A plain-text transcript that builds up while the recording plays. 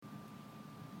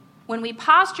when we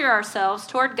posture ourselves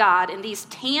toward God in these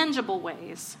tangible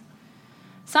ways,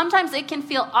 sometimes it can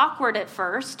feel awkward at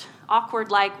first, awkward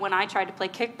like when I tried to play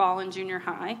kickball in junior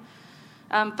high.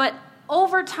 But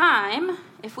over time,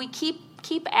 if we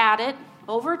keep at it,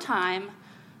 over time,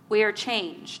 we are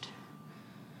changed.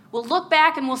 We'll look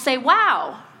back and we'll say,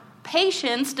 wow,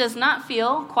 patience does not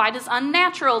feel quite as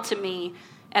unnatural to me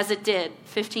as it did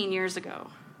 15 years ago.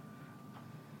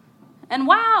 And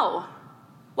wow,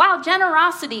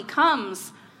 generosity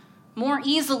comes more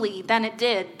easily than it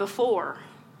did before.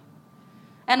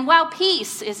 And wow,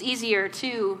 peace is easier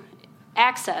to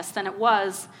access than it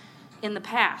was in the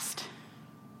past.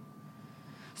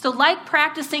 So like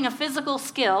practicing a physical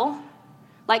skill,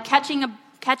 like catching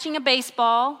a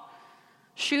baseball,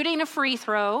 shooting a free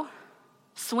throw,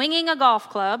 swinging a golf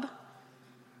club,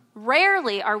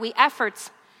 rarely are we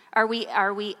experts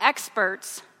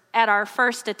at our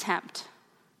first attempt.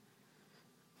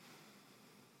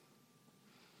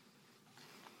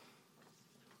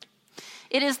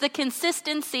 It is the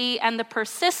consistency and the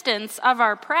persistence of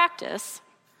our practice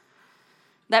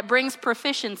that brings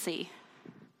proficiency.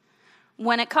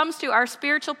 When it comes to our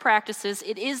spiritual practices,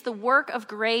 it is the work of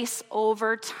grace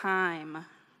over time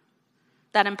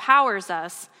that empowers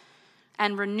us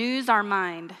and renews our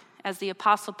mind, as the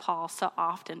Apostle Paul so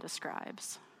often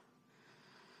describes.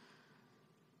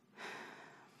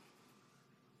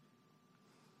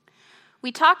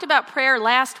 We talked about prayer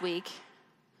last week,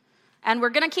 and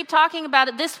we're going to keep talking about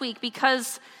it this week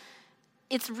because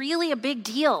it's really a big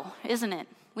deal, isn't it?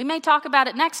 We may talk about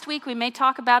it next week. We may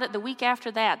talk about it the week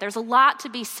after that. There's a lot to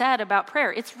be said about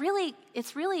prayer. It's really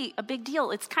a big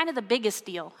deal. It's kind of the biggest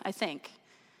deal, I think.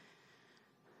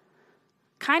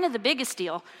 Kind of the biggest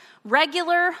deal.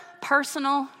 Regular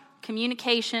personal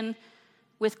communication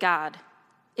with God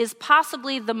is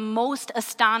possibly the most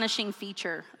astonishing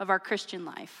feature of our Christian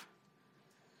life.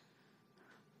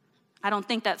 I don't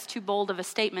think that's too bold of a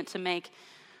statement to make.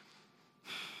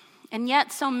 And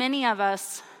yet, so many of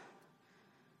us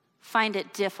find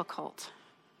it difficult,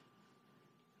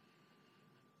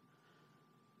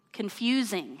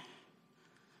 confusing,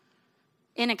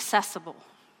 inaccessible.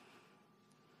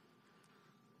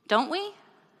 Don't we?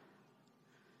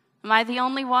 Am I the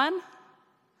only one?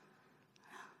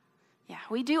 Yeah,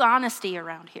 we do honesty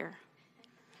around here.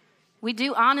 We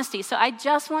do honesty. So I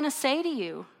just want to say to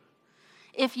you,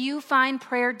 if you find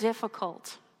prayer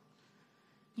difficult,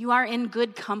 you are in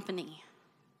good company.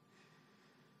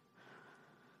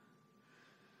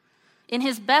 In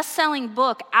his best-selling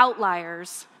book,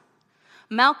 Outliers,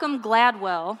 Malcolm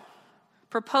Gladwell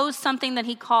proposed something that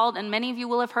he called, and many of you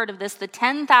will have heard of this, the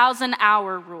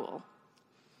 10,000-hour rule.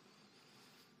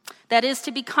 That is,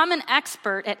 to become an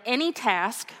expert at any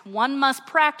task, one must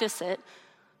practice it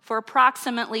for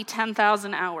approximately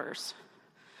 10,000 hours,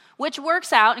 which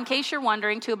works out, in case you're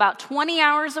wondering, to about 20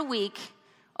 hours a week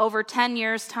over 10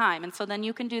 years' time. And so then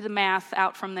you can do the math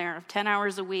out from there of 10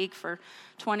 hours a week for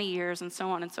 20 years and so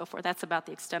on and so forth. That's about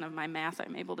the extent of my math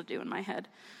I'm able to do in my head.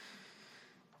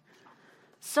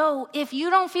 So if you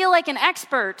don't feel like an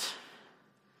expert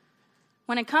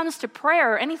when it comes to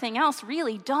prayer or anything else,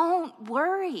 really, don't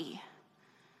worry.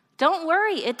 Don't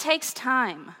worry. It takes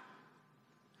time.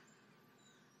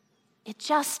 It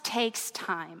just takes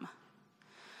time.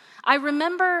 I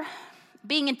remember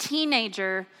being a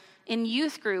teenager in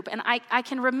youth group, and I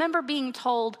can remember being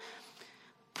told,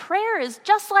 prayer is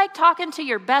just like talking to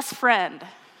your best friend.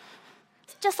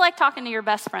 It's just like talking to your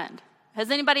best friend.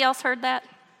 Has anybody else heard that?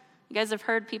 You guys have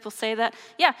heard people say that?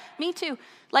 Yeah, me too.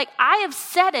 Like, I have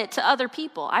said it to other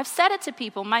people. I've said it to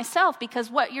people myself, because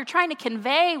what you're trying to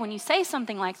convey when you say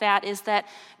something like that is that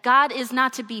God is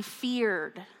not to be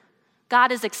feared.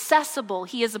 God is accessible.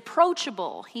 He is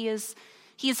approachable. He is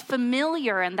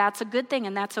familiar, and that's a good thing,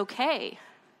 and that's okay.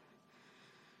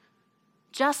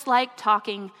 Just like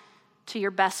talking to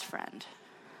your best friend.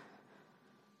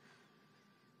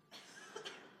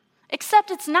 Except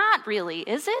it's not really,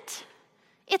 is it?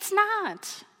 It's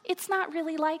not. It's not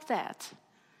really like that.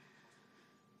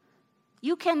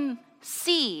 You can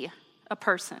see a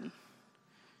person.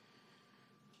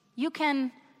 You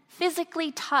can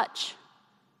physically touch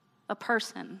a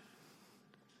person.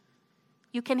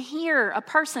 You can hear a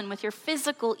person with your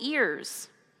physical ears.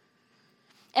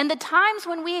 And the times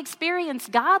when we experience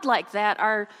God like that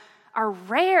are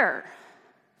rare,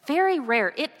 very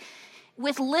rare.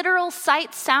 With literal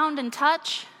sight, sound, and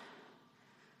touch,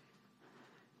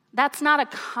 that's not a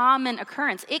common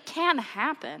occurrence. It can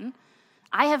happen.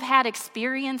 I have had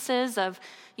experiences of,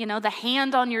 the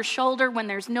hand on your shoulder when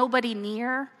there's nobody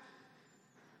near.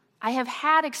 I have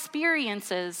had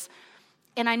experiences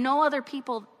And I know other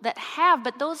people that have,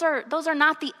 but those are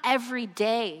not the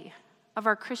everyday of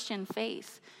our Christian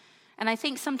faith. And I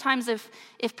think sometimes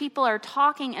if people are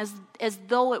talking as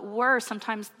though it were,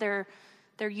 sometimes they're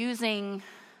using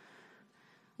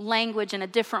language in a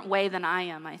different way than I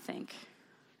am, I think.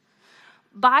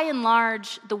 By and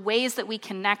large, the ways that we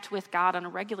connect with God on a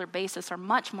regular basis are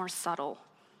much more subtle.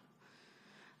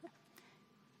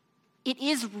 It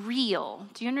is real.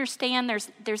 Do you understand?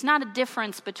 There's not a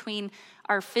difference between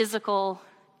our physical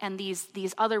and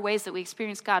these other ways that we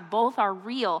experience God. Both are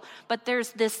real, but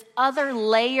there's this other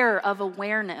layer of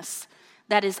awareness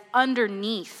that is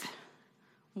underneath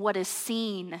what is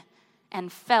seen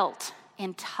and felt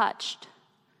and touched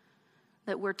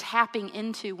that we're tapping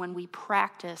into when we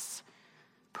practice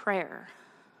prayer.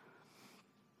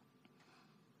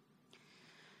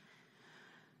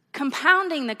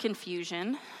 Compounding the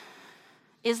confusion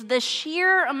is the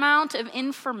sheer amount of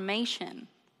information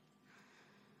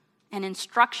and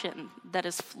instruction that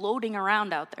is floating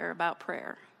around out there about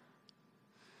prayer.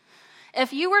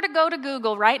 If you were to go to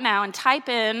Google right now and type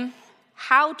in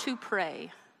how to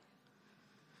pray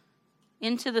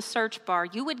into the search bar,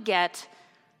 you would get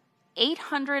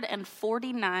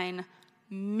 849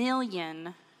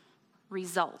 million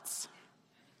results.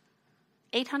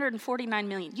 849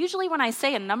 million. Usually when I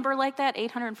say a number like that,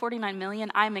 849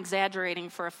 million, I'm exaggerating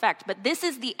for effect. But this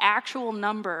is the actual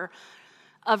number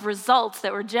of results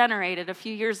that were generated a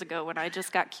few days ago when I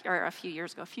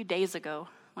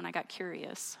got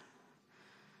curious.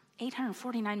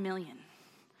 849 million.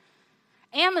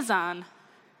 Amazon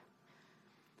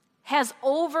has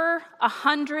over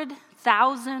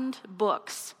 100,000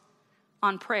 books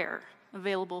on prayer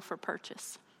available for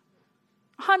purchase.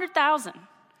 100,000.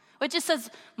 It just says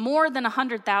more than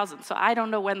 100,000, so I don't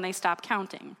know when they stop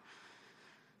counting.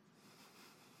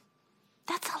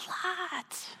 That's a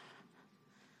lot.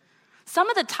 Some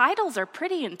of the titles are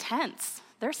pretty intense.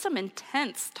 There's some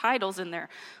intense titles in there.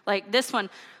 Like this one,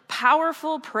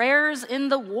 Powerful Prayers in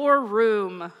the War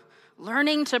Room.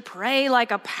 Learning to pray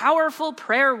like a powerful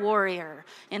prayer warrior.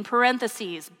 In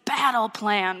parentheses, battle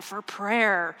plan for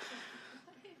prayer.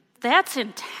 That's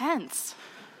intense.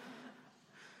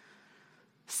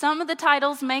 Some of the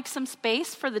titles make some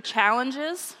space for the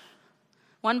challenges.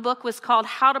 One book was called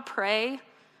How to Pray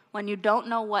When You Don't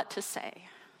Know What to Say.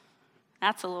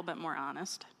 That's a little bit more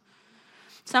honest.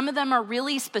 Some of them are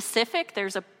really specific.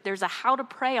 There's a how to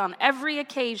pray on every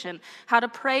occasion. How to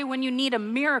pray when you need a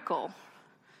miracle.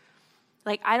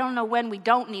 Like, I don't know when we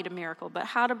don't need a miracle, but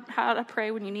how to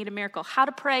pray when you need a miracle. How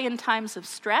to pray in times of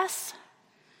stress.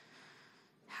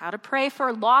 How to pray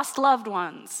for lost loved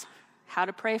ones. How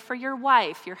to pray for your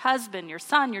wife, your husband, your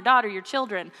son, your daughter, your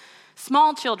children,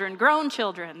 small children, grown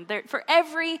children. For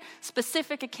every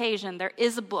specific occasion, there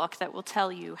is a book that will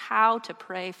tell you how to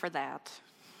pray for that.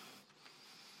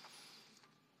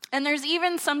 And there's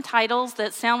even some titles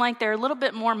that sound like they're a little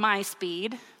bit more my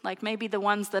speed, like maybe the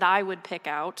ones that I would pick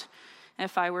out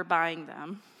if I were buying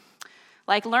them.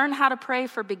 Like Learn How to Pray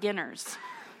for Beginners,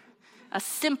 a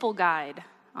simple guide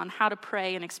on how to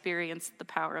pray and experience the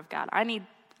power of God. I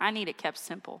need it kept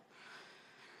simple.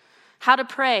 How to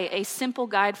Pray, a simple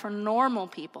guide for normal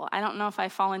people. I don't know if I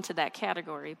fall into that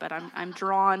category, but I'm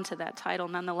drawn to that title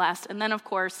nonetheless. And then, of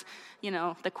course,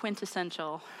 the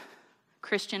quintessential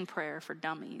Christian Prayer for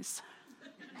Dummies.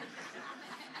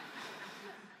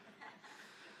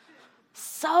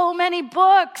 So many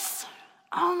books.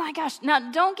 Oh my gosh.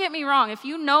 Now, don't get me wrong. If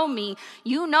you know me,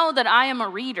 you know that I am a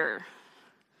reader.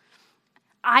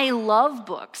 I love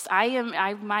books.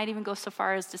 I might even go so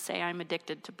far as to say I'm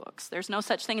addicted to books. There's no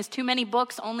such thing as too many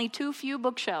books, only too few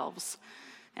bookshelves.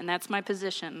 And that's my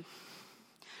position.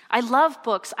 I love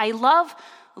books. I love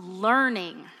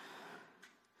learning.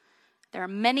 There are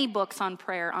many books on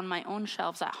prayer on my own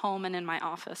shelves at home and in my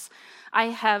office. I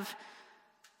have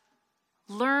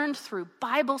learned through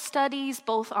Bible studies,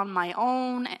 both on my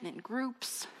own and in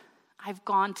groups. I've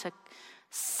gone to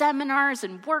seminars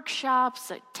and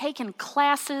workshops, taken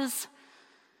classes,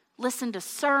 listened to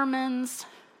sermons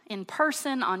in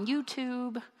person on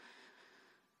YouTube.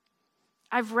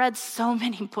 I've read so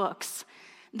many books.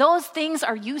 Those things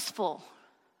are useful.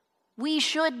 We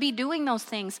should be doing those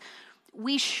things.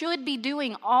 We should be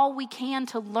doing all we can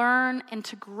to learn and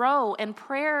to grow. And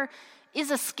prayer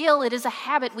is a skill. It is a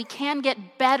habit. We can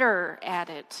get better at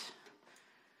it.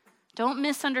 Don't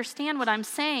misunderstand what I'm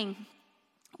saying.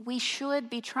 We should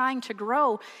be trying to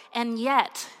grow, and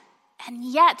yet,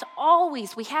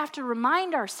 always we have to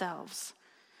remind ourselves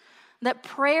that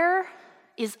prayer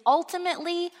is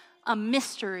ultimately a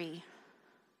mystery.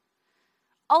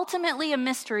 Ultimately a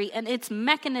mystery, and its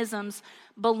mechanisms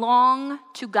belong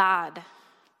to God.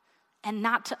 and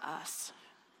not to us.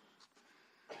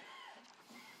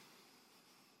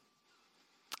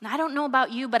 And I don't know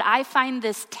about you, but I find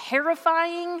this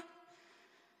terrifying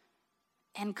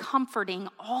and comforting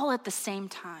all at the same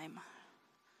time.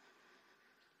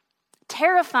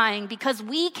 Terrifying because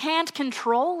we can't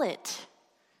control it.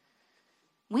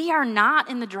 We are not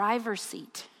in the driver's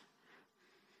seat.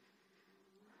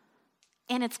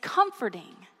 And it's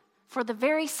comforting for the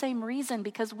very same reason,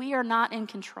 because we are not in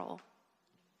control.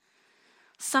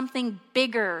 Something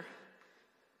bigger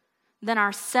than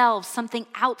ourselves, something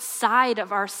outside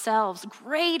of ourselves,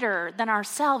 greater than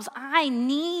ourselves. I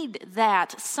need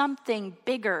that something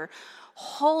bigger,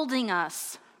 holding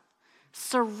us,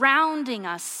 surrounding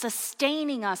us,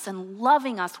 sustaining us, and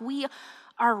loving us. We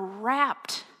are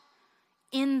wrapped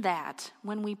in that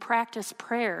when we practice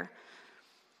prayer.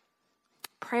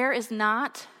 Prayer is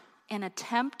not an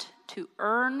attempt to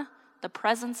earn the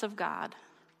presence of God.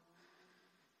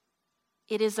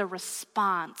 It is a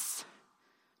response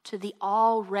to the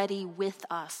already with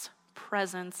us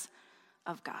presence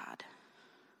of God.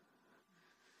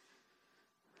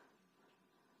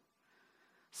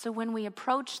 So when we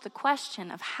approach the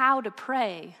question of how to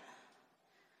pray,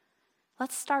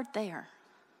 let's start there.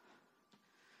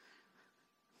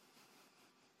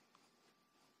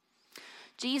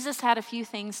 Jesus had a few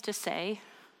things to say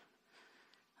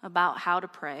about how to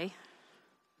pray.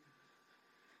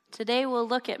 Today we'll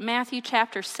look at Matthew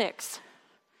chapter 6,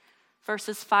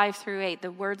 verses 5 through 8.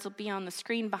 The words will be on the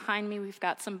screen behind me. We've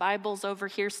got some Bibles over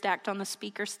here stacked on the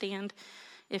speaker stand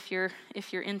if you're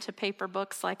into paper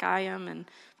books like I am. And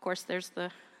of course there's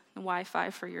the Wi-Fi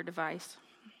for your device.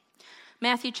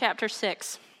 Matthew chapter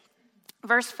 6,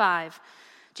 verse 5.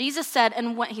 Jesus said,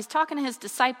 and when he's talking to his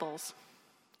disciples,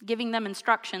 giving them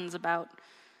instructions about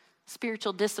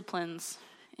spiritual disciplines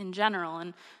in general.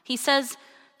 And he says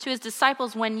to his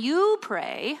disciples, when you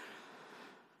pray,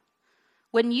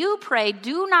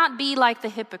 do not be like the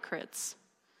hypocrites,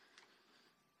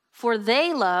 for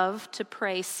they love to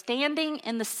pray standing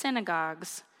in the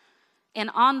synagogues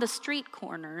and on the street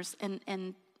corners.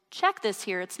 And check this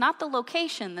here. It's not the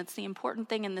location that's the important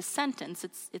thing in this sentence.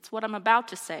 It's what I'm about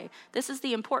to say. This is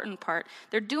the important part.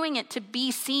 They're doing it to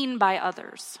be seen by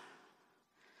others.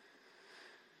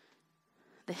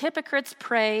 The hypocrites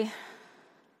pray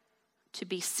to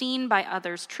be seen by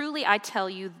others. Truly, I tell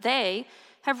you, they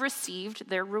have received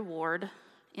their reward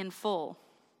in full.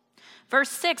 Verse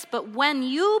 6, but when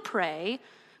you pray,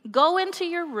 go into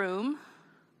your room,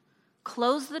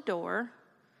 close the door,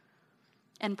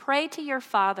 and pray to your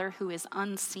Father who is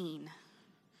unseen.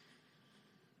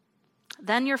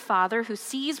 Then your Father, who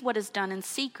sees what is done in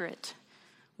secret,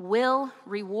 will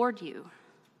reward you.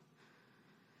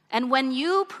 And when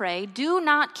you pray, do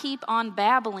not keep on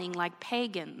babbling like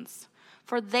pagans,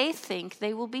 for they think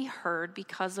they will be heard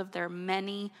because of their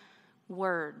many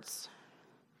words.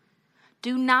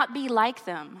 Do not be like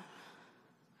them,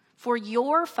 for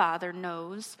your Father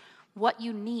knows what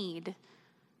you need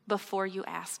before you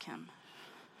ask him.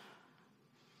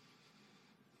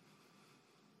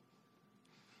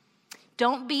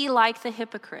 Don't be like the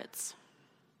hypocrites.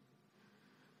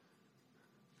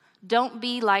 Don't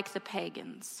be like the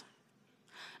pagans.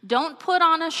 Don't put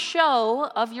on a show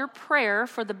of your prayer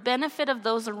for the benefit of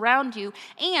those around you,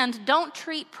 and don't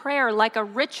treat prayer like a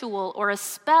ritual or a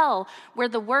spell where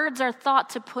the words are thought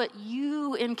to put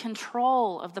you in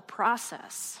control of the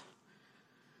process.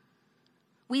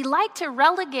 We like to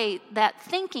relegate that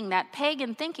thinking, that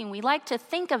pagan thinking. We like to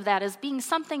think of that as being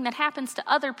something that happens to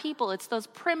other people. It's those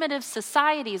primitive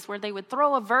societies where they would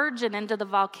throw a virgin into the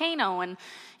volcano and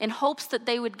in hopes that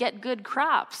they would get good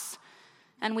crops.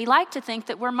 And we like to think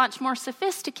that we're much more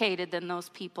sophisticated than those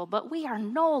people, but we are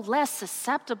no less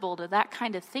susceptible to that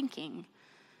kind of thinking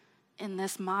in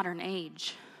this modern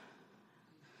age.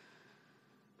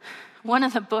 One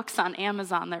of the books on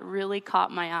Amazon that really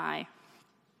caught my eye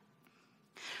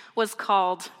was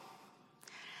called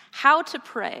How to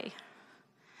Pray,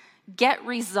 Get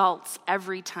Results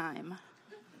Every Time.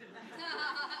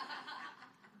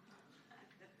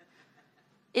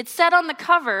 It said on the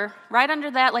cover, right under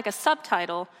that, like a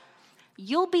subtitle,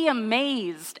 you'll be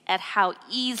amazed at how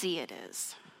easy it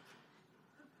is.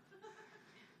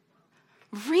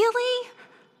 Really?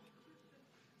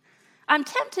 I'm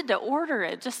tempted to order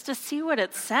it just to see what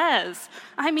it says.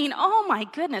 I mean, oh my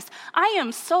goodness. I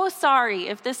am so sorry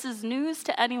if this is news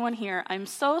to anyone here. I'm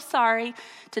so sorry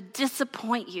to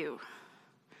disappoint you.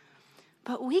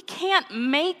 But we can't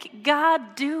make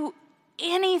God do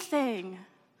anything.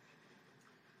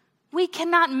 We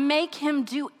cannot make him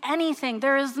do anything.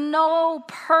 There is no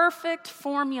perfect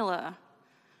formula,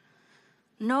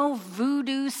 no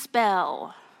voodoo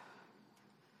spell.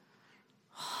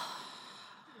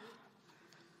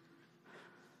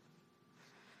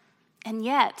 And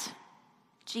yet,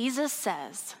 Jesus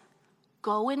says,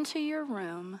 go into your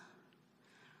room,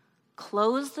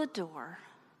 close the door,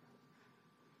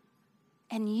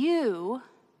 and you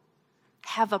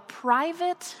have a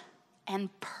private and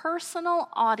personal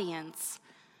audience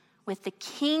with the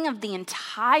King of the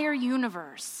entire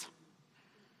universe.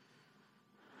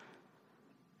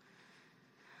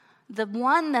 The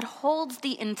one that holds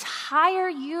the entire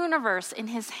universe in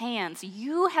his hands.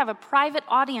 You have a private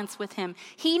audience with him.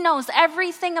 He knows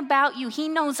everything about you. He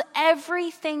knows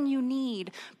everything you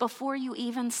need before you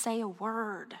even say a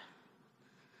word.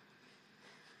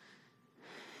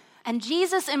 And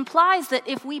Jesus implies that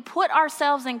if we put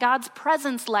ourselves in God's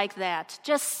presence like that,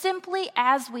 just simply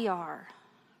as we are,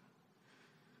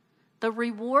 the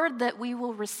reward that we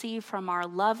will receive from our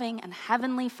loving and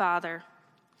heavenly Father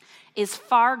is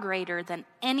far greater than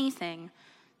anything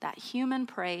that human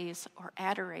praise or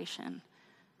adoration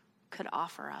could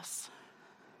offer us.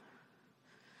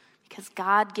 Because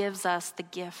God gives us the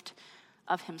gift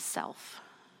of himself.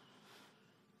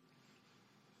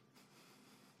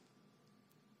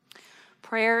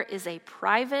 Prayer is a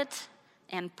private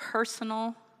and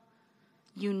personal,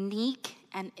 unique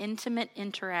and intimate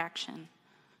interaction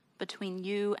between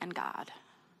you and God.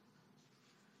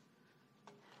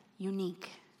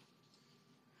 Unique.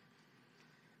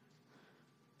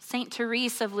 Saint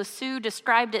Therese of Lisieux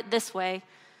described it this way.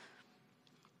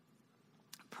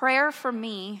 Prayer for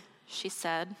me, she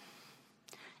said,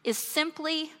 is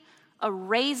simply a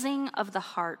raising of the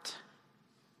heart,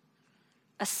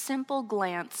 a simple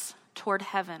glance toward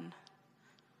heaven,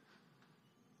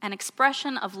 an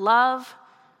expression of love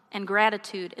and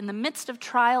gratitude in the midst of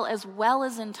trial as well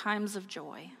as in times of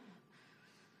joy.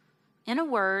 In a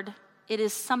word, it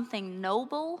is something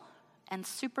noble and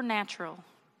supernatural,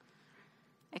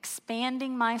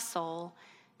 expanding my soul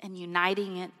and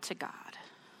uniting it to God.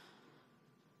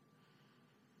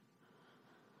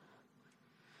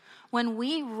 When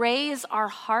we raise our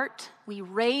heart, we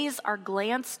raise our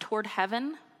glance toward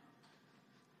heaven,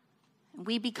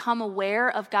 we become aware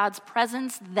of God's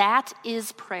presence. That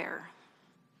is prayer.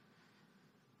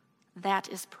 That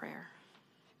is prayer.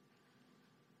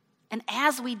 And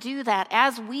as we do that,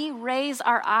 as we raise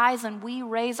our eyes and we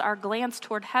raise our glance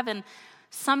toward heaven,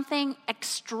 something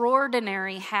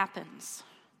extraordinary happens.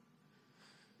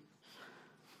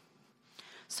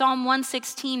 Psalm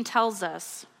 116 tells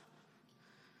us,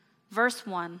 verse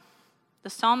 1, the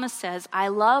psalmist says, I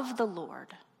love the Lord,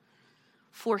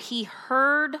 for he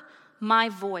heard my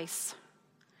voice.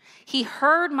 He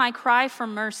heard my cry for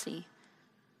mercy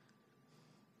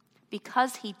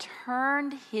because he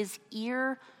turned his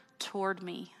ear toward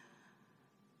me.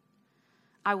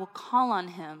 I will call on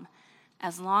him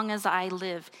as long as I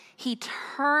live. He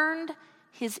turned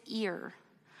his ear.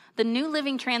 The New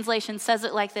Living Translation says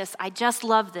it like this. I just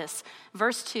love this.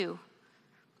 Verse 2,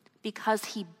 because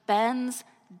he bends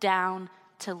down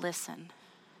to listen.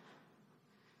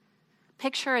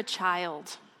 Picture a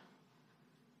child.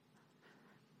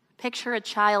 Picture a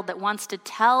child that wants to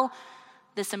tell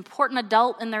this important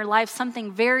adult in their life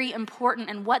something very important.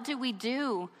 And what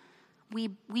do?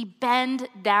 We bend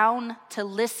down to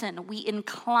listen. We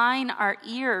incline our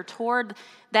ear toward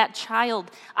that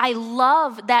child. I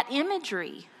love that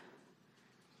imagery.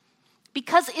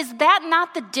 Because is that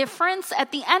not the difference?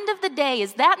 At the end of the day,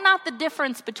 is that not the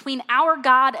difference between our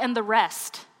God and the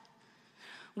rest?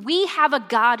 We have a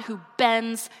God who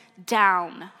bends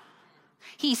down.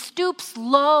 He stoops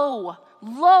low.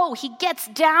 He gets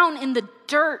down in the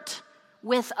dirt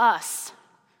with us.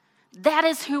 That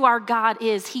is who our God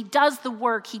is. He does the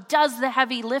work. He does the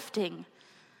heavy lifting.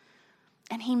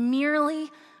 And he merely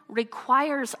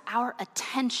requires our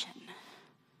attention.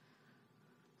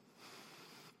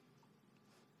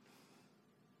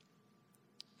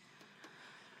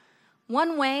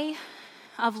 One way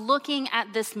of looking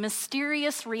at this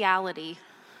mysterious reality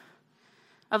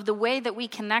of the way that we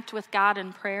connect with God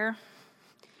in prayer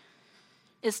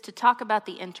is to talk about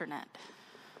the internet.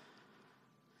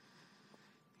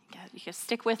 You can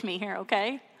stick with me here,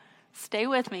 okay? Stay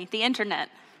with me. The internet.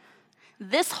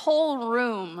 This whole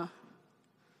room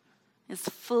is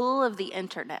full of the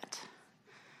internet.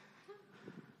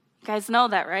 You guys know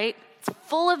that, right? It's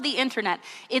full of the internet.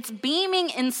 It's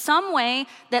beaming in some way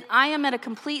that I am at a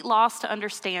complete loss to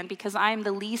understand because I am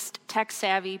the least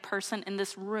tech-savvy person in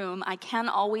this room. I can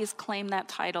always claim that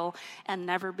title and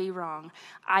never be wrong.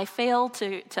 I fail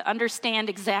to understand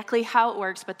exactly how it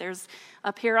works, but there's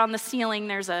up here on the ceiling,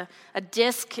 there's a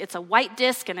disc. It's a white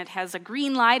disc, and it has a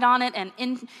green light on it, and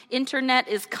internet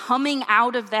is coming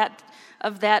out of that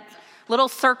little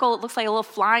circle. It looks like a little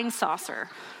flying saucer.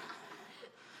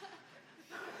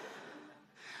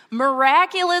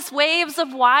 Miraculous waves of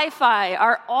Wi-Fi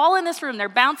are all in this room. They're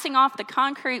bouncing off the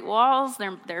concrete walls.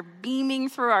 They're beaming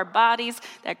through our bodies.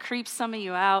 That creeps some of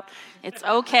you out. It's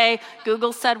okay.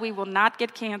 Google said we will not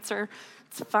get cancer.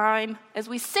 It's fine. As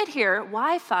we sit here,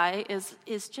 Wi-Fi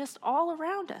is just all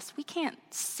around us. We can't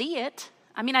see it.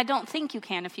 I mean, I don't think you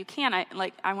can. If you can,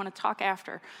 I want to talk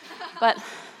after. But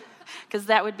because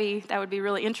that would be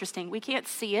really interesting. We can't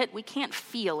see it. We can't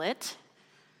feel it.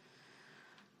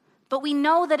 But we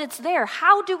know that it's there.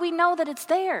 How do we know that it's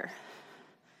there?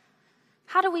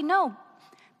 How do we know?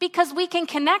 Because we can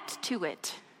connect to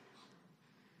it.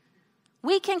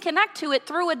 We can connect to it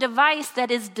through a device that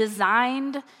is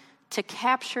designed to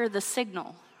capture the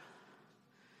signal,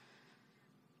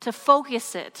 to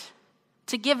focus it,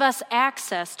 to give us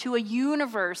access to a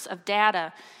universe of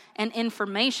data and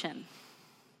information.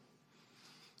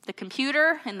 The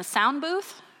computer in the sound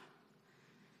booth,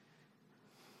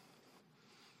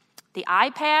 the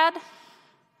iPad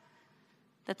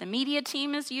that the media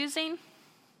team is using,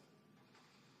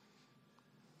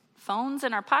 phones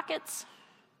in our pockets.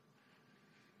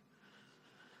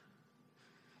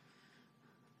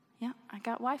 Yeah, I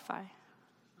got Wi-Fi.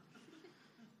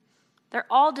 They're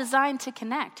all designed to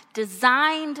connect,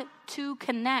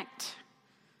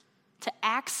 to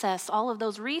access all of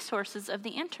those resources of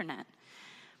the internet.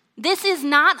 This is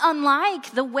not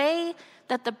unlike the way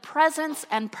that the presence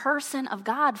and person of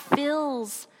God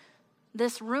fills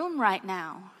this room right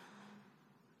now.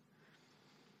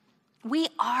 We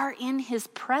are in his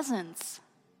presence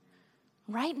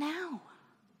right now.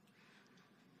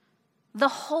 The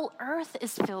whole earth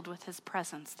is filled with his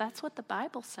presence. That's what the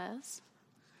Bible says.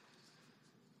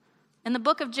 In the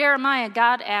book of Jeremiah,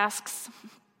 God asks,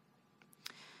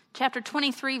 chapter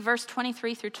 23, verse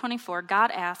 23 through 24,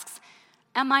 God asks,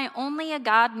 "Am I only a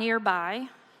God nearby,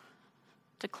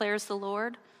 declares the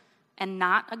Lord, and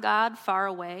not a God far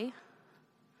away?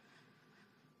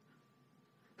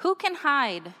 Who can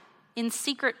hide in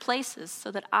secret places so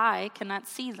that I cannot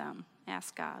see them?"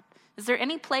 asked God. Is there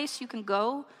any place you can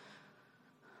go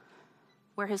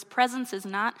where his presence is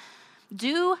not?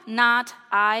 Do not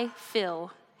I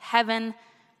fill heaven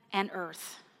and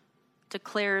earth,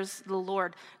 declares the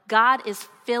Lord. God is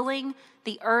filling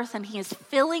the earth and he is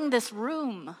filling this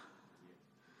room.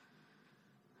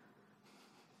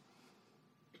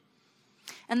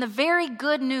 And the very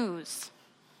good news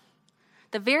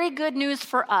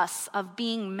for us of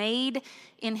being made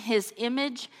in his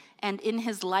image and in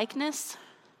his likeness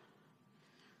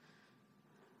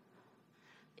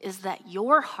is that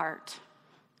your heart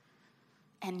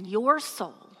and your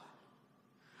soul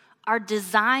are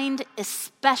designed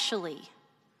especially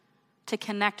to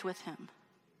connect with him.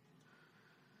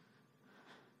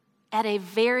 At a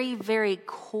very, very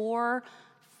core,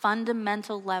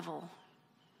 fundamental level,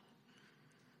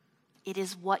 it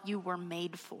is what you were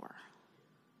made for.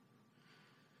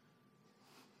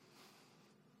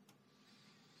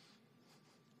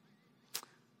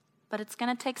 But it's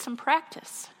going to take some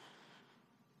practice.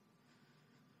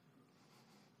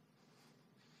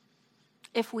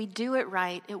 If we do it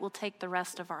right, it will take the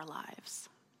rest of our lives.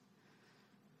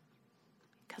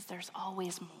 Because there's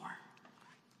always more.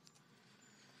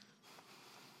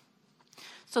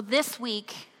 So this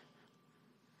week,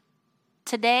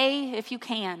 today, if you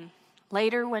can,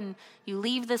 later when you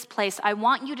leave this place, I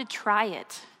want you to try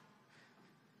it.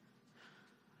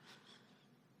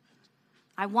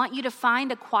 I want you to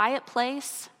find a quiet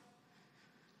place.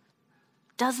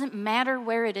 Doesn't matter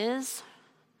where it is.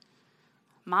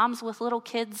 Moms with little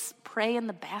kids pray in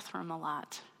the bathroom a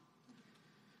lot.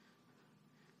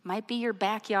 Might be your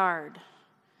backyard.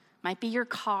 Might be your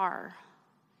car.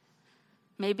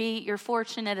 Maybe you're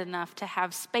fortunate enough to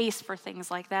have space for things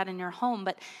like that in your home,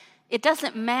 but it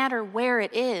doesn't matter where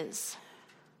it is.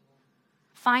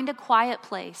 Find a quiet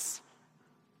place.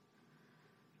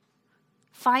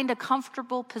 Find a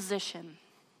comfortable position.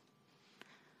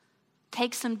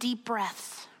 Take some deep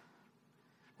breaths.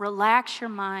 Relax your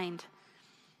mind.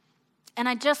 And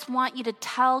I just want you to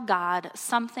tell God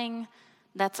something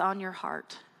that's on your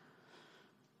heart.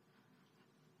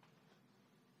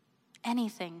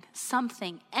 Anything,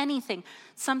 something, anything.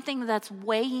 Something that's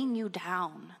weighing you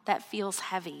down, that feels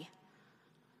heavy.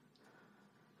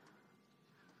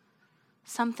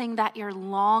 Something that you're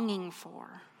longing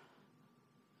for.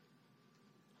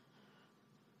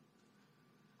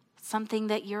 Something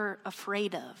that you're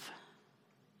afraid of.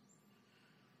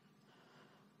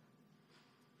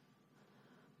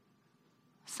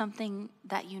 Something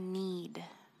that you need.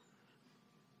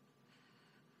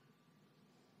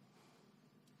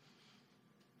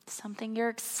 Something you're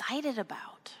excited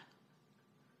about.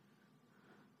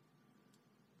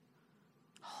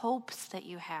 hopes that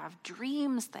you have,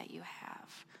 dreams that you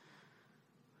have.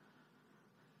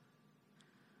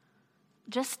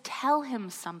 Just tell him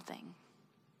something.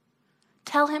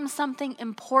 Tell him something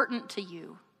important to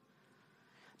you.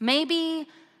 Maybe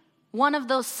one of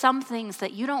those somethings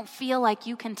that you don't feel like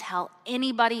you can tell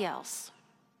anybody else.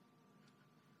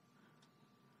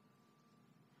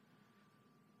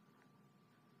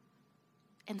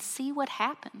 And see what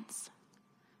happens.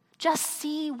 Just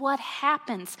see what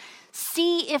happens.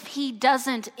 See if he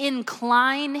doesn't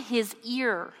incline his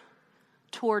ear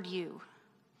toward you.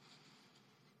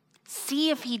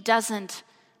 See if he doesn't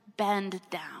bend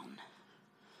down.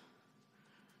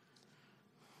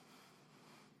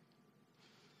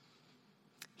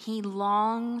 He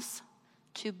longs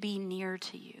to be near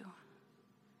to you,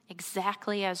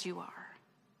 exactly as you are.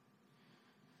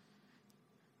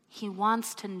 He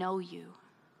wants to know you.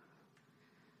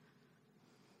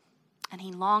 And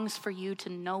he longs for you to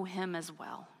know him as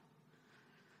well.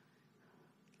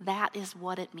 That is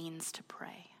what it means to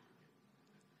pray.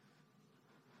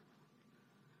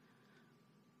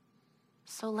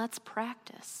 So let's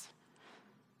practice.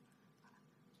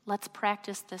 Let's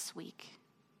practice this week.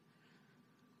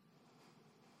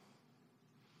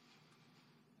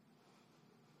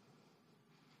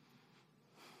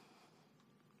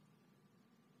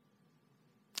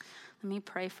 Let me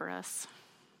pray for us.